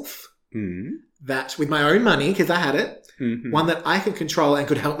myself. That with my own money, because I had it, one that I could control and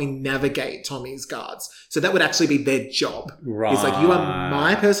could help me navigate Tommy's guards. So that would actually be their job. Right. It's like, you are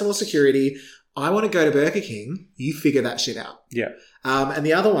my personal security. I want to go to Burger King. You figure that shit out. Yeah. And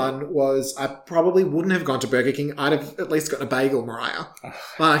the other one was, I probably wouldn't have gone to Burger King. I'd have at least gotten a bagel, Mariah.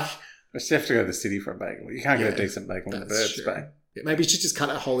 I just have to go to the city for a bagel. You can't get a decent bagel in the Birds Bay. Yeah, maybe you should just cut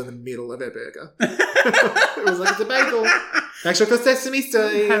a hole in the middle of her burger. It was like, it's a bagel. Make sure it's sesame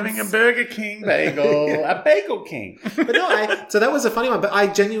seeds. Having a Burger King bagel. A Bagel King. But no, so that was a funny one. But I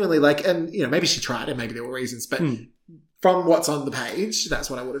genuinely and maybe she tried and maybe there were reasons. But from what's on the page, that's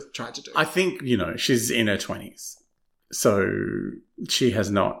what I would have tried to do. I think, she's in her 20s. So she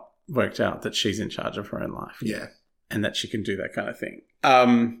has not worked out that she's in charge of her own life. Yeah. And that she can do that kind of thing.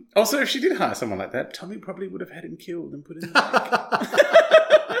 Also, if she did hire someone like that, Tommy probably would have had him killed and put in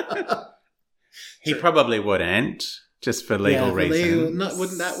the lake. He probably wouldn't, just for legal reasons.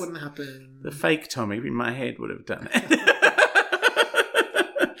 That wouldn't happen. The fake Tommy in my head would have done it.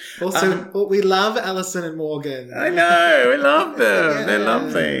 Also, we love Alison and Morgan. I know, we love them. Yeah. They're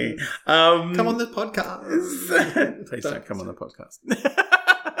lovely. Come on the podcast. Please don't come on the podcast.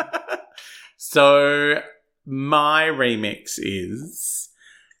 So, my remix is...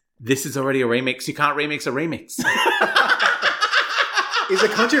 This is already a remix. You can't remix a remix. Is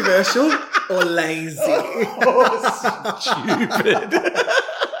it controversial or lazy? Stupid.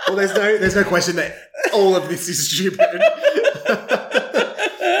 Well, there's no question that all of this is stupid.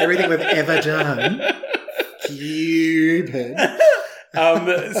 Everything we've ever done, stupid.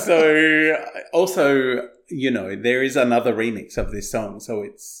 So, also, there is another remix of this song. So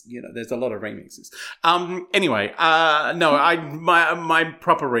it's, there's a lot of remixes. Anyway, no, my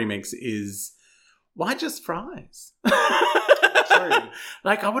proper remix is, why just fries? True.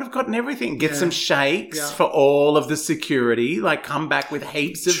 Like, I would have gotten everything. Get Yeah. some shakes Yeah. for all of the security. Like, come back with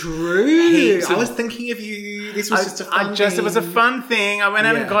heaps of... True. Heaps I of- was thinking of you. This was just a fun It was a thing. fun thing. I went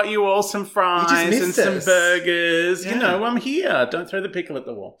out and Yeah. got you all some fries and missed some us. burgers. Yeah. I'm here. Don't throw the pickle at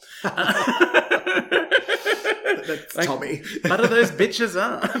the wall. That's Like, Tommy. Butter those bitches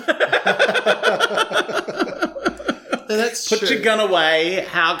up. No, that's Put true. your gun away.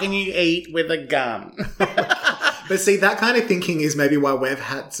 How can you eat with a gun? But see, that kind of thinking is maybe why we've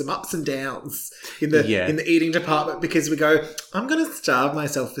had some ups and downs in the eating department, because we go, I'm going to starve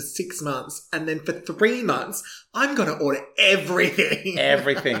myself for 6 months, and then for 3 months, I'm going to order everything.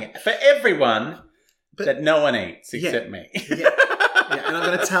 Everything. For everyone that no one eats except me. Yeah, and I'm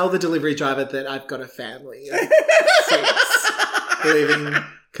going to tell the delivery driver that I've got a family of 6 living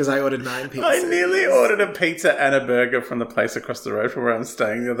because I ordered 9 pizzas. I nearly ordered a pizza and a burger from the place across the road from where I'm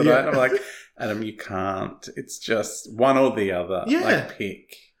staying the other night. And I'm like, Adam, you can't. It's just one or the other. Yeah. Like,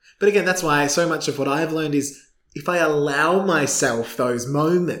 pick. But again, that's why so much of what I've learned is if I allow myself those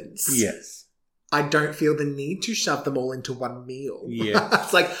moments, Yes. I don't feel the need to shove them all into one meal. Yeah.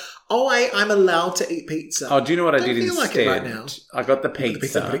 It's like, I'm allowed to eat pizza. Oh, do you know what I Don't did feel instead? like it right now. I got the Put the pizza,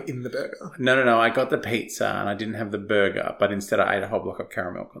 pizza. put it in the burger. No. I got the pizza and I didn't have the burger, but instead I ate a whole block of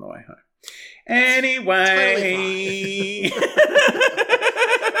caramel on the way home. Anyway.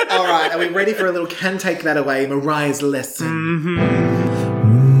 All right, are we ready for a little Can Take That Away, Mariah's lesson?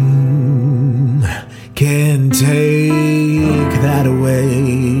 Can take that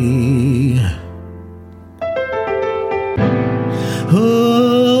away.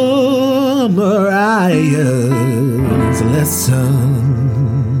 Oh, Mariah's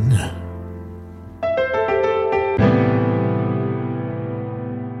lesson.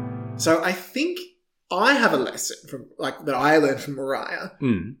 So I think I have a lesson from that I learned from Mariah,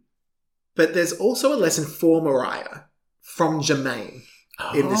 but there's also a lesson for Mariah from Jermaine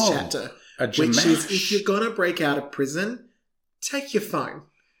in this chapter, which is if you're gonna break out of prison, take your phone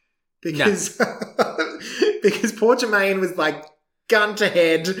because because poor Jermaine was like gun to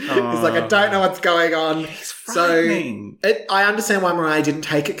head. He's like, I don't know what's going on. frightening. I understand why Mariah didn't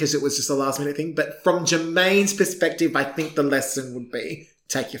take it because it was just a last minute thing. But from Jermaine's perspective, I think the lesson would be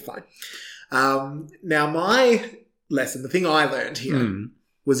take your phone. Now, my lesson, the thing I learned here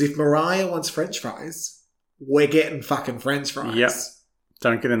was if Mariah wants French fries, we're getting fucking French fries. Yep.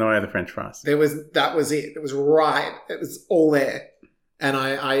 Don't get in the way of the French fries. That was it. It was right. It was all there. And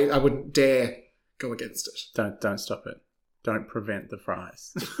I wouldn't dare go against it. Don't stop it. Don't prevent the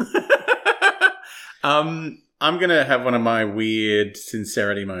fries. I'm going to have one of my weird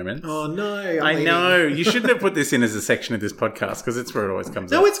sincerity moments. Oh, no. I know. You shouldn't have put this in as a section of this podcast because it's where it always comes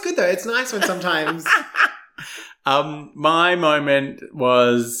No, up. it's good though. It's nice when sometimes... My moment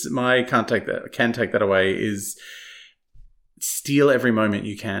was can take that away is steal every moment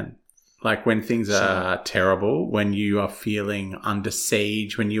you can. Like when things are terrible, when you are feeling under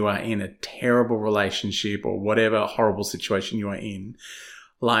siege, when you are in a terrible relationship or whatever horrible situation you are in,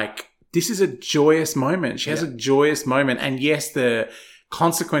 like this is a joyous moment. She has a joyous moment. And yes, the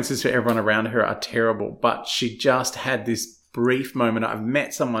consequences for everyone around her are terrible, but she just had this brief moment. I've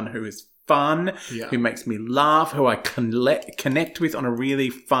met someone who is fun, who makes me laugh, who I connect with on a really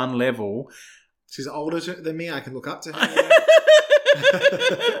fun level. She's older than me. I can look up to her.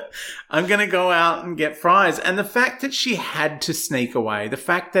 I'm going to go out and get fries. And the fact that she had to sneak away, the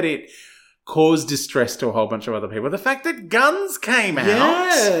fact that it caused distress to a whole bunch of other people, the fact that guns came out.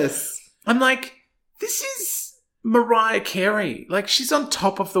 Yes. I'm like, this is Mariah Carey. Like, she's on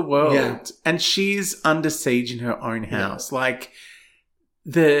top of the world and she's under siege in her own house. Like,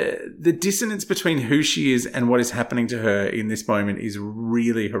 the dissonance between who she is and what is happening to her in this moment is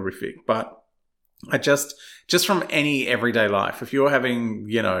really horrific. But I just from any everyday life, if you're having,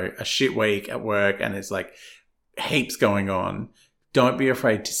 a shit week at work and it's like heaps going on, don't be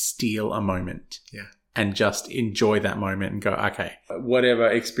afraid to steal a moment. Yeah. And just enjoy that moment and go, okay, whatever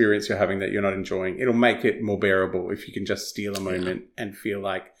experience you're having that you're not enjoying, it'll make it more bearable if you can just steal a moment and feel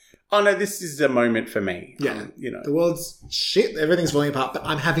like, oh no, this is a moment for me. Yeah. The world's shit. Everything's falling apart, but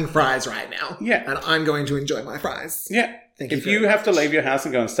I'm having fries right now. Yeah. And I'm going to enjoy my fries. Yeah. Thank you. If you have to leave your house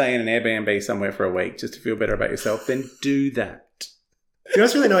and go and stay in an Airbnb somewhere for a week just to feel better about yourself, then do that. You know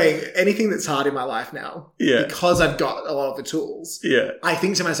what's really annoying? Anything that's hard in my life now, Yeah. because I've got a lot of the tools, Yeah. I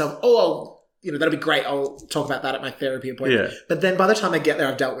think to myself, that'll be great. I'll talk about that at my therapy appointment. Yeah. But then by the time I get there,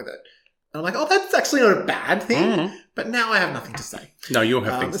 I've dealt with it. And I'm like, that's actually not a bad thing. Mm. But now I have nothing to say. No, you'll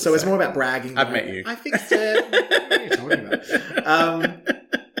have things to So it's say. more about bragging. I've met you. I fixed it. What are you talking about?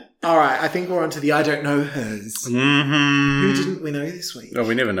 All right. I think we're on to the I don't know hers. Mm-hmm. Who didn't we know this week? Oh,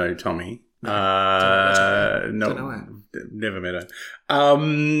 we never know Tommy. Don't No, know her. never met her.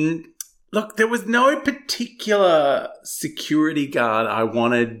 Look, there was no particular security guard I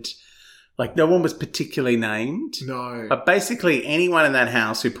wanted. Like, no one was particularly named. No. But basically, anyone in that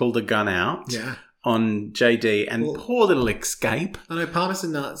house who pulled a gun out Yeah. on JD and Well- poor little Escape, I know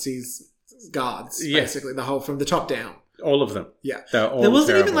Parmesan Nazis guards, Yeah. basically, the whole from the top down. all of them. Yeah. They're all There wasn't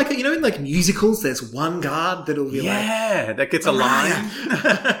terrible. even in like musicals, there's one guard that'll be like, Yeah, that gets a Mariah. line.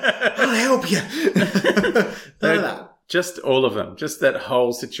 I'll help you. None of that. Just all of them. Just that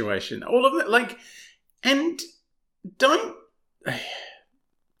whole situation. All of it. And don't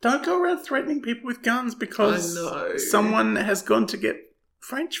go around threatening people with guns because I know. someone has gone to get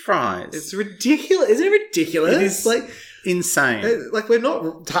French fries. It's ridiculous. Isn't it ridiculous? It is insane. We've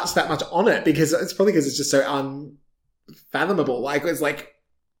not touched that much on it because it's probably because it's just so unfathomable. It's like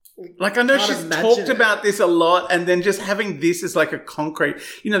I know can't she's imagine talked it. about this a lot, and then just having this as like a concrete,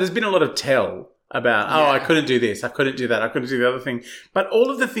 there's been a lot of tell about, I couldn't do this, I couldn't do that, I couldn't do the other thing. But all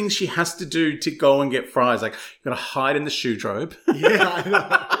of the things she has to do to go and get fries, like, you've got to hide in the shoe drobe. yeah, I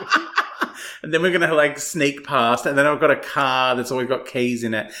know. And then we're going to sneak past. And then I've got a car that's always got keys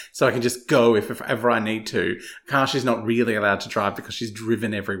in it. So I can just go if ever I need to. A car she's not really allowed to drive because she's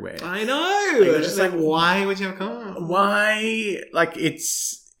driven everywhere. I know. You're It's just like, why would you have a car? Why?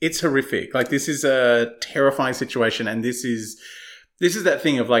 It's horrific. This is a terrifying situation. And this is that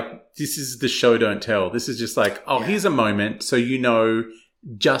thing of this is the show don't tell. This is just here's a moment. So you know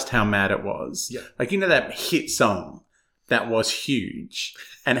just how mad it was. Yeah. That hit song that was huge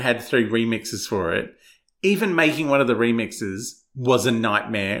and had 3 remixes for it. Even making one of the remixes was a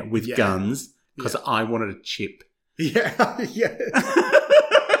nightmare with guns because I wanted a chip. Yeah, yeah.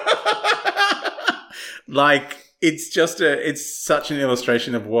 It's such an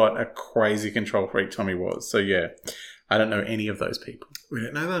illustration of what a crazy control freak Tommy was. So yeah, I don't know any of those people. We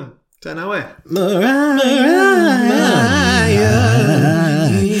don't know them. Don't know her.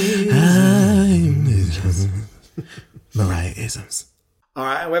 Mariah-isms. All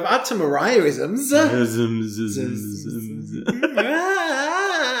right, we're up to Mariah-isms.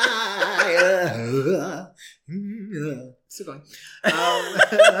 Still going.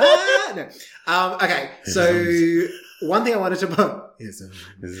 No. Okay, so one thing I wanted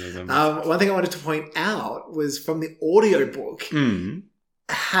to point out was from the audiobook.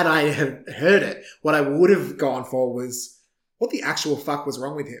 Had I heard it, what I would have gone for was what the actual fuck was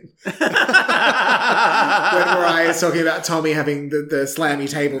wrong with him? When Mariah is talking about Tommy having the slammy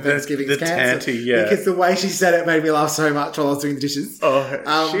table Thanksgiving the cancer. tanty, yeah. Because the way she said it made me laugh so much while I was doing the dishes.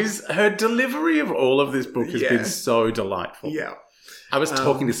 Her delivery of all of this book has been so delightful. Yeah. I was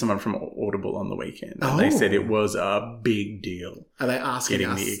talking to someone from Audible on the weekend, and they said it was a big deal. Are they asking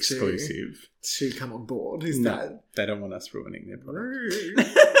getting us the exclusive? to come on board? Is No, that they don't want us ruining their product. rude?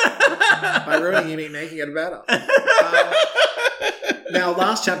 By ruining you mean making it better. Now,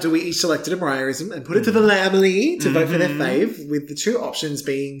 last chapter, we each selected a Mariah-ism and put it to the Lamely to vote for their fave, with the 2 options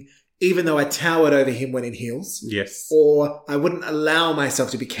being, even though I towered over him when in heels, Yes. or I wouldn't allow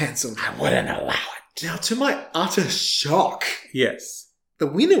myself to be cancelled. I wouldn't allow it. Now, to my utter shock, Yes. the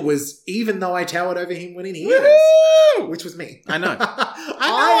winner was, even though I towered over him when in heels, Woohoo! which was me. I know.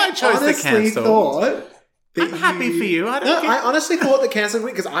 I chose the honestly cancelled. thought that I'm happy for you. I honestly thought the cancelled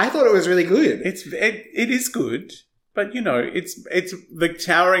win because I thought it was really good. It is good, but it's the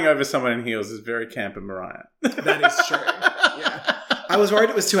towering over someone in heels is very camp and Mariah. That is true. Yeah. I was worried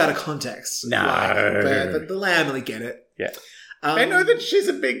it was too out of context. No. But the Lamely get it. Yeah. They know that she's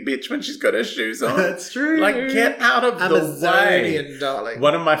a big bitch when she's got her shoes on. That's true. Like, get out of the way. Amazonian, darling.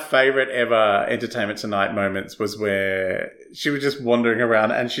 One of my favourite ever Entertainment Tonight moments was where she was just wandering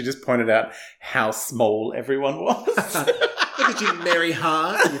around and she just pointed out how small everyone was. Look at you, Mary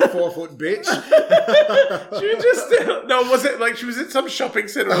Hart, you 4-foot bitch. She was just, no, was it like she was at some shopping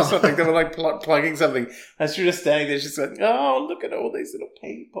centre or something? They were like plugging something. And she was just standing there, she's like, oh, look at all these little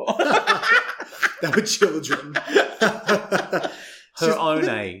people. They were children. Her own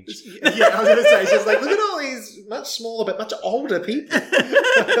age. Yeah, I was going to say, she's like, look at all these much smaller but much older people.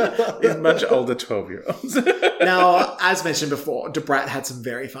 These much older 12-year-olds. Now, as mentioned before, Debrat had some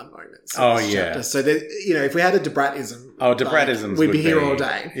very fun moments. in Oh, this yeah. chapter. So, if we had a Debratism, Debratisms we'd would be here be- all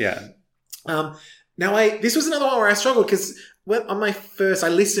day. Yeah. Now, this was another one where I struggled because on my first, I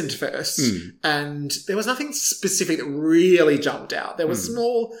listened first, and there was nothing specific that really jumped out. There were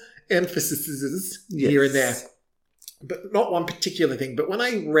small emphases here and there, but not one particular thing. But when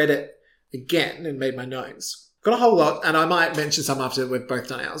I read it again and made my notes, got a whole lot, and I might mention some after we've both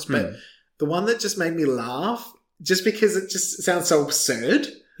done ours, but the one that just made me laugh, just because it just sounds so absurd,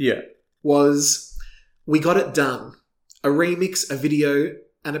 was We Got It Done. A remix, a video,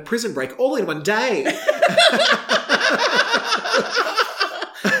 and a prison break all in one day.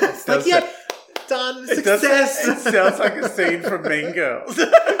 Like, yeah, done, success. It sounds like a scene from Mean Girls.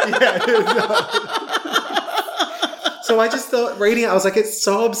 So I just thought, reading it, I was like, it's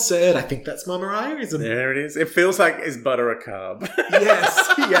so absurd. I think that's my Mariah-ism. There it is. It feels like, is butter a carb?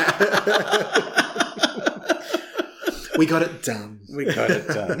 Yes, yeah. We got it done. We got it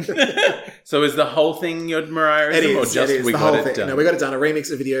done. So is the whole thing your Mariah-ism? It is, or just it is, we the got whole it thing. done? No, we got it done. A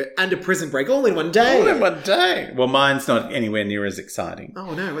remix, a video, and a prison break all in one day. All in one day. Well, mine's not anywhere near as exciting.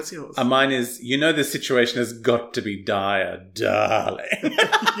 Oh, no, what's yours? Mine is, the situation has got to be dire, darling.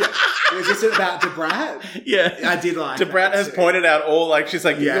 Yeah. Was this about Debrat? Yeah. I did like Debrat that has too. pointed out she's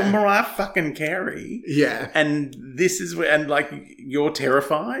like, Yeah. you're Mariah fucking Carey. Yeah. And this is where, and like, you're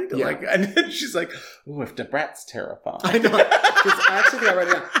terrified. Yeah. Like, and then she's like, oh, if Debrat's terrified. I know. Because I actually think I wrote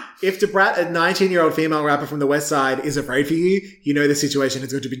it down. If Debrat, a 19-year-old female rapper from the West Side, is afraid for you, you know the situation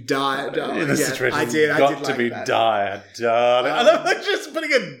is going to be dire, darling. The situation I did got to like be that. dire, darling. I love like just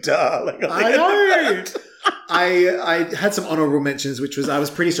putting a darling on I the end of know. that. I had some honourable mentions, which was I was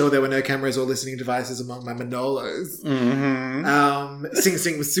pretty sure there were no cameras or listening devices among my Manolos. Mm-hmm. Sing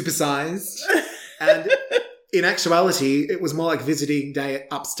Sing was supersized. And in actuality, it was more like visiting day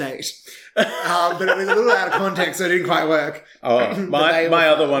upstate. But it was a little out of context, so it didn't quite work. Oh, But they my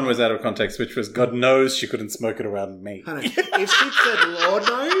were other fun. one was out of context, which was God knows she couldn't smoke it around me. I know. If she said Lord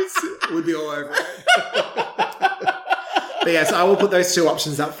knows, we'd be all over it. But yes, I will put those two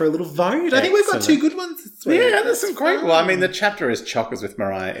options up for a little vote. I think we've got Excellent. two good ones this week. Yeah, there's some great. fun. Well, I mean, the chapter is chockers with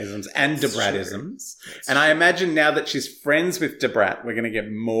Mariah-isms and Debrat-isms. And I imagine now that she's friends with Debrat, we're going to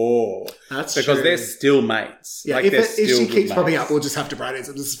get more. That's because true. they're still mates. Yeah, Like, if they're she still keeps good popping mates. up, we'll just have to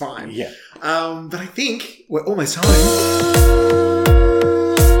Debratism. This is fine. Yeah. But I think we're almost home.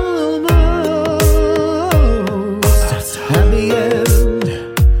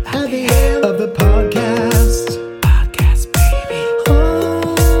 At the end of the podcast, baby.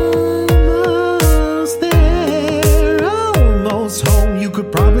 Almost there, almost home. You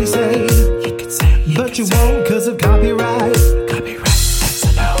could probably say, but you won't 'cause of copyright. That's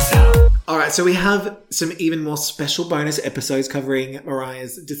a no-no. All right, so we have some even more special bonus episodes covering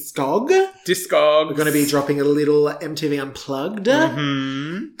Mariah's Discog. Discog. We're going to be dropping a little MTV Unplugged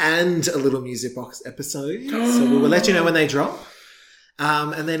Mm-hmm. and a little Music Box episode. So we will let you know when they drop.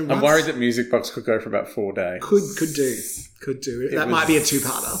 And then I'm once- worried that Music Box could go for about 4 days. could do. It That was- might be a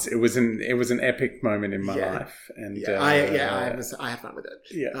two-parter. It was an epic moment in my Yeah. life, and I have fun with it.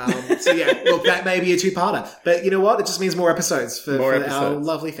 Yeah. So yeah, look, that may be a two-parter, but you know what? It just means more episodes for our episodes.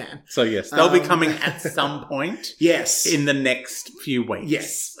 lovely fan. So yes, they'll be coming at some point Yes. in the next few weeks.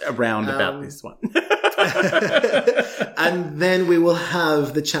 Yes. around about this one. And then we will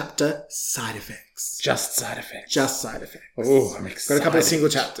have the chapter Side Effects. Just side effects. Just Side Effects. Oh, I'm Got excited. a couple of single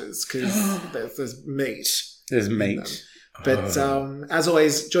chapters because there's meat. There's meat. But as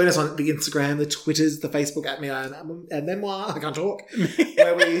always, join us on the Instagram, the Twitters, the Facebook at Memoir. I can't talk.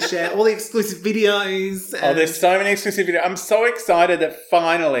 Where we share all the exclusive videos. Oh, there's so many exclusive videos. I'm so excited that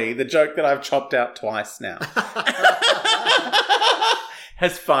finally the joke that I've chopped out twice now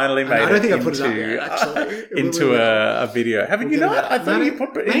has finally made I don't think I into, put it up yet, actually. into a video. Haven't you not? I thought you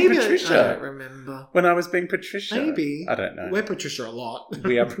put in Maybe Patricia. I don't remember. When I was being Patricia. Maybe. I don't know. We're Patricia a lot.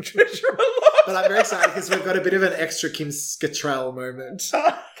 We are Patricia a lot. But I'm very excited because we've got a bit of an extra Kim Scattrell moment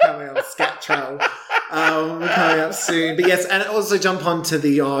coming on. Coming up soon. But yes, and also jump on to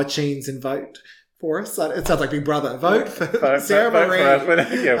the iTunes and vote for us. It sounds like Big Brother. Vote for vote Sarah Marie. for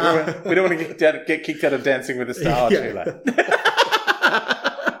us. We don't want to get kicked out of Dancing with the Stars too late.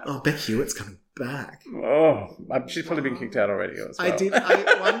 Oh, Beck Hewitt's coming back. Oh, she's probably been kicked out already as well.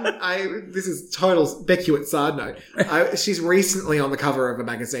 This is total Beck Hewitt side note. She's recently on the cover of a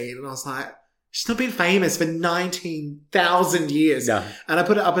magazine, and I was like, she's not been famous for 19,000 years. No. And I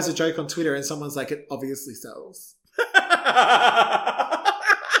put it up as a joke on Twitter, and someone's like, it obviously sells.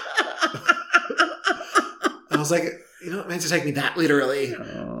 I was like, you're not meant to take me that literally.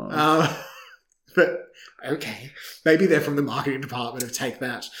 But okay, maybe they're from the marketing department of Take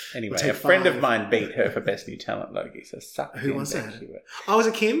That. Anyway, Take a friend of 5. mine beat her for Best New Talent, Logie. So suck. Who was Beck that? Hewitt. Oh, was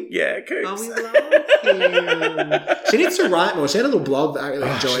it Kim? Yeah, Coops. Oh, we love Kim. She needs to write more. She had a little blog that I really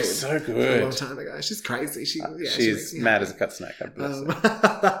enjoyed. She's so A good. long time ago. She's crazy. She She's makes me mad happy. as a cut snake. God bless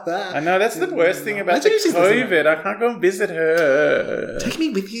her. I I know, that's the worst thing about the Imagine if she's listening. COVID. I can't go and visit her. Take me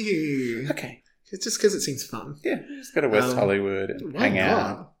with you. Okay. It's just because it seems fun. Yeah, just go to West Hollywood and hang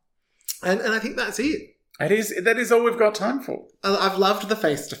out. And I think that's it. That is all we've got time for. I've loved the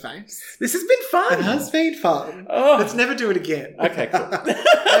face-to-face. This has been fun. It has been fun. Oh. Let's never do it again. Okay, cool.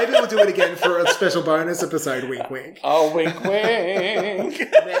 Maybe we'll do it again for a special bonus episode, wink, wink. Oh, wink, wink.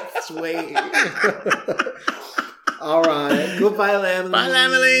 Next week. All right. Goodbye, Lamely. Bye,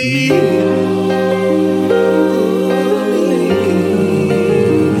 Lamely.